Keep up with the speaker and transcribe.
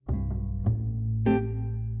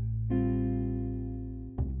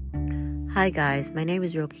Hi guys, my name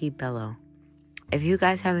is Roki Bello. If you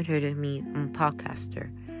guys haven't heard of me, I'm a podcaster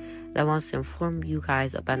that wants to inform you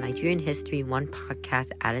guys about Nigerian history one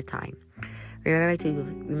podcast at a time.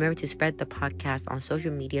 Remember to spread the podcast on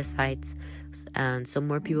social media sites and so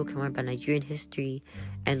more people can learn about Nigerian history,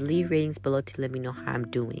 and leave ratings below to let me know how I'm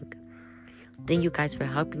doing. Thank you guys for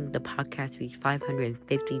helping the podcast reach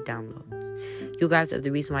 550 downloads. You guys are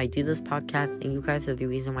the reason why I do this podcast, and you guys are the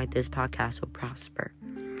reason why this podcast will prosper.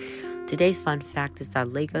 Today's fun fact is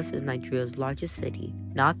that Lagos is Nigeria's largest city,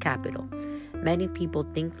 not capital. Many people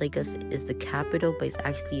think Lagos is the capital, but it's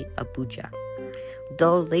actually Abuja.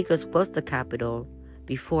 Though Lagos was the capital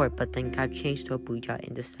before, but then got changed to Abuja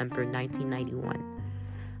in December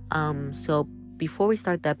 1991. So before we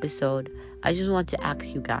start the episode, I just want to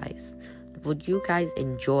ask you guys, would you guys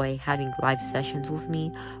enjoy having live sessions with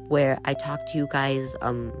me where I talk to you guys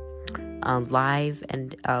live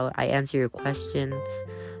and I answer your questions?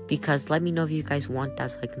 Because let me know if you guys want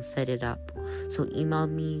that so I can set it up. So email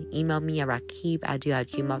me at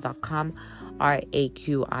rakib@gmail.com,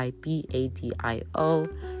 RAQIBADIO,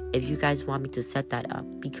 if you guys want me to set that up,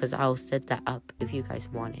 because I'll set that up if you guys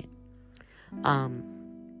want it.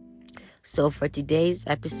 So for today's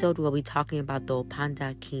episode, we'll be talking about the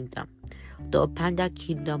Opanda Kingdom. The Opanda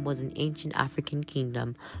Kingdom was an ancient African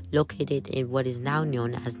kingdom located in what is now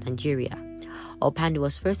known as Nigeria. Opanda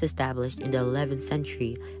was first established in the 11th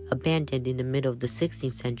century, abandoned in the middle of the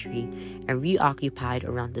 16th century, and reoccupied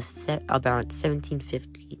around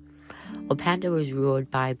 1750. Opanda was ruled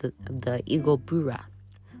by the Igbura.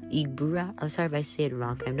 I'm sorry if I say it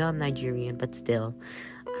wrong. I know I'm Nigerian, but still,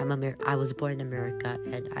 I was born in America,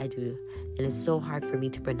 and it's so hard for me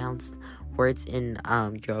to pronounce words in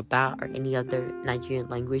Yoruba or any other Nigerian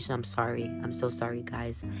language. So I'm sorry. I'm so sorry,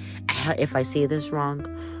 guys. If I say this wrong,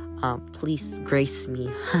 please grace me.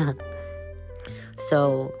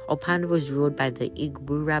 So Opanda was ruled by the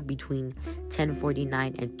Igbura between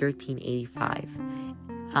 1049 and 1385.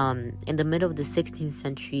 In the middle of the 16th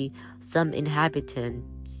century, some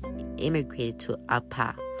inhabitants immigrated to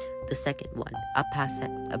Apa, the second one,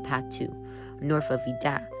 Apa 2, north of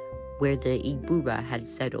Ida, where the Igbura had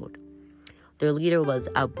settled. Their leader was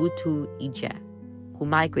Abutu Ije, who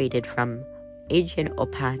migrated from ancient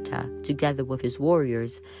Opanda together with his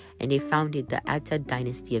warriors, and they founded the Ata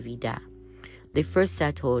dynasty of Ida. They first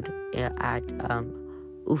settled at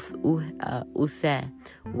Ufe,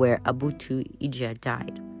 where Abutu Ije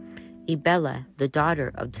died. Ibella, the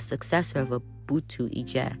daughter of the successor of Abutu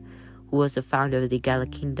Ije, who was the founder of the Igala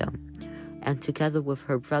Kingdom, and together with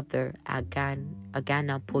her brother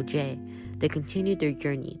Agana Poje, they continued their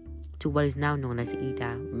journey to what is now known as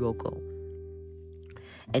Ida Rogo,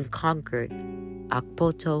 and conquered the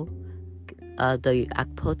Akpoto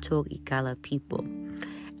Igala people,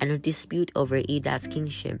 and a dispute over Ida's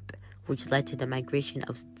kingship, which led to the migration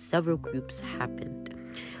of several groups, happened.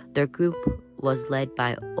 Their group was led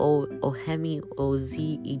by Ohemi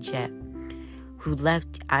Ozi Ije, who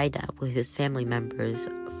left Ida with his family members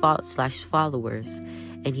 / followers,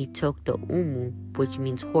 and he took the Umu, which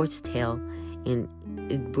means horsetail in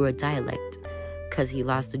Igbura dialect, because he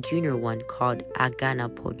lost a junior one called Agana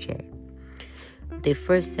Poje. They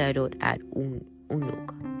first settled at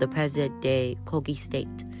Unuk, the present-day Kogi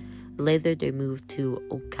state. Later they moved to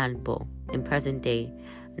Okanbo, in present-day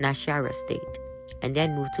Nashara state, and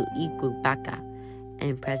then moved to Igubaka,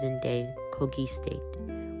 in present-day Kogi state,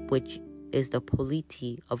 which is the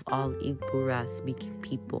polity of all Igbura-speaking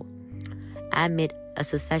people. Amid a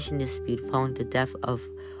succession dispute following the death of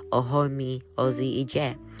Ohomi Ozi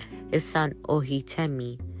Ije, his son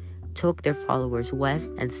Ohitemi took their followers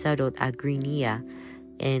west and settled at Grinia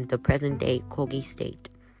in the present-day Kogi state.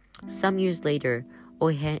 Some years later,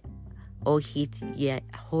 Ohitiani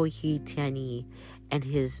and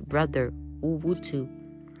his brother Uwutu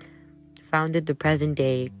founded the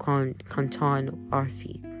present-day Kanton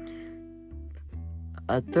Arfi.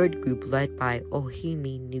 A third group led by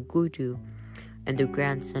Ohimi Nigudu and the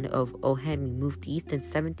grandson of Ohemi moved east in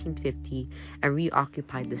 1750 and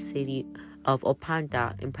reoccupied the city of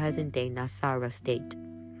Opanda in present-day Nasara state.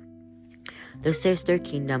 The sister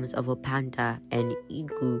kingdoms of Opanda and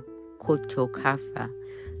Igu Kotokafa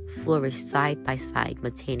flourished side by side,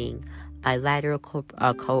 maintaining bilateral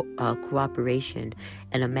cooperation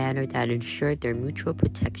in a manner that ensured their mutual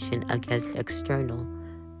protection against external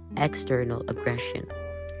aggression.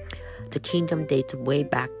 The kingdom dates way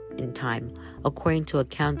back in time, according to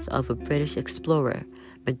accounts of a British explorer,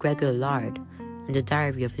 MacGregor Lard, in the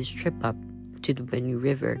diary of his trip up to the Benue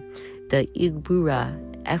River. The Igbura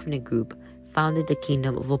ethnic group founded the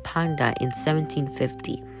kingdom of Opanda in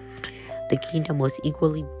 1750. The kingdom was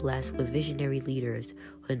equally blessed with visionary leaders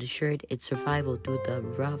who ensured its survival through the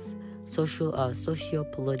rough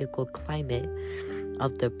socio-political climate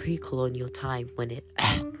of the pre-colonial time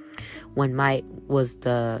when might was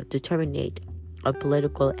the determinant of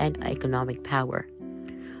political and economic power.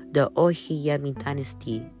 The Ohiemi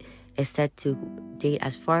dynasty is said to date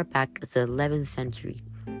as far back as the 11th century.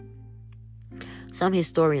 Some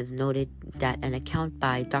historians noted that an account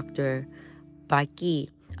by Dr. Baki,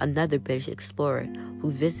 another British explorer who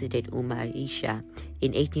visited Umarisha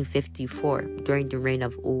in 1854 during the reign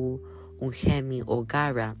of Uhemi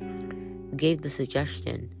Ogara, gave the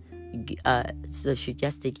suggested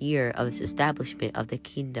year of its establishment of the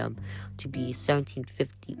kingdom to be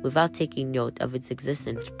 1750, without taking note of its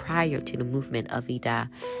existence prior to the movement of Ida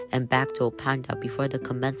and back to Opanda before the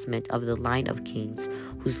commencement of the line of kings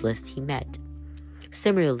whose list he met.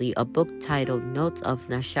 Similarly, a book titled Notes of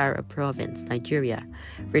Nashara Province, Nigeria,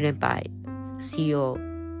 written by Ortino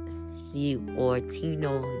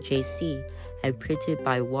J.C. and printed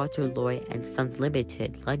by Walter Lloyd and Sons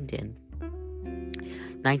Limited, London,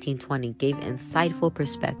 1920, gave insightful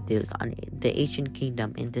perspectives on the ancient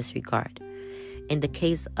kingdom in this regard. In the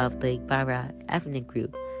case of the Igbara ethnic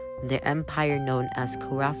group, the empire known as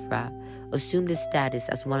Kawafra assumed its status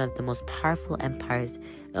as one of the most powerful empires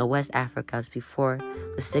in West Africa before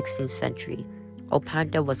the 16th century.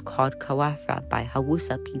 Opanda was called Kawafra by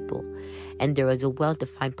Hausa people, and there was a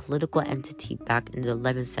well-defined political entity back in the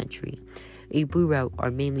 11th century. Ibura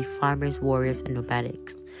are mainly farmers, warriors, and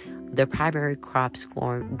nomadics. The primary crops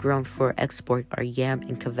grown for export are yam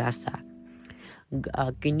and kavasa.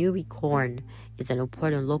 Ganuri corn is an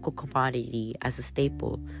important local commodity as the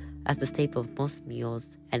staple of most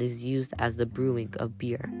meals and is used as the brewing of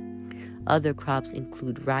beer. Other crops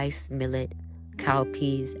include rice, millet,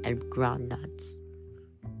 cowpeas, and groundnuts.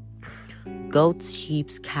 Goats,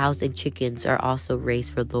 sheep, cows, and chickens are also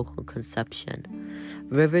raised for local consumption.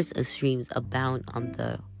 Rivers and streams abound on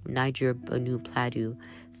the Niger-Benue Plateau.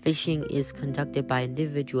 Fishing is conducted by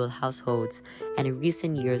individual households, and in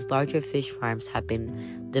recent years, larger fish farms have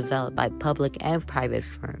been developed by public and private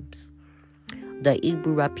firms. The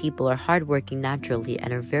Igbura people are hardworking naturally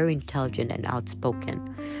and are very intelligent and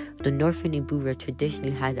outspoken. The northern Igbura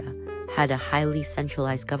traditionally had a highly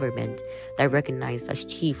centralized government that recognized a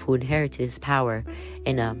chief who inherited his power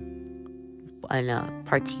in a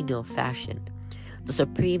partial fashion. The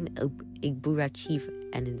supreme Igbura chief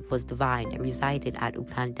was divine and resided at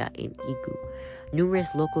Opanda in Igu.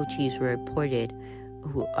 Numerous local chiefs were reported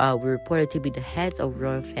to be the heads of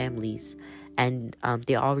royal families, and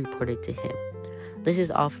they all reported to him. This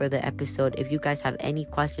is all for the episode. If you guys have any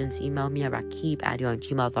questions, email me at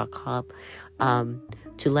rakib@gmail.com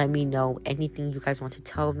to let me know anything you guys want to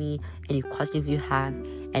tell me, any questions you have,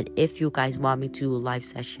 and if you guys want me to do live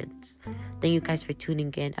sessions. Thank you guys for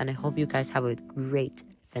tuning in, and I hope you guys have a great,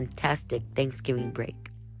 fantastic Thanksgiving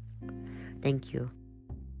break. Thank you.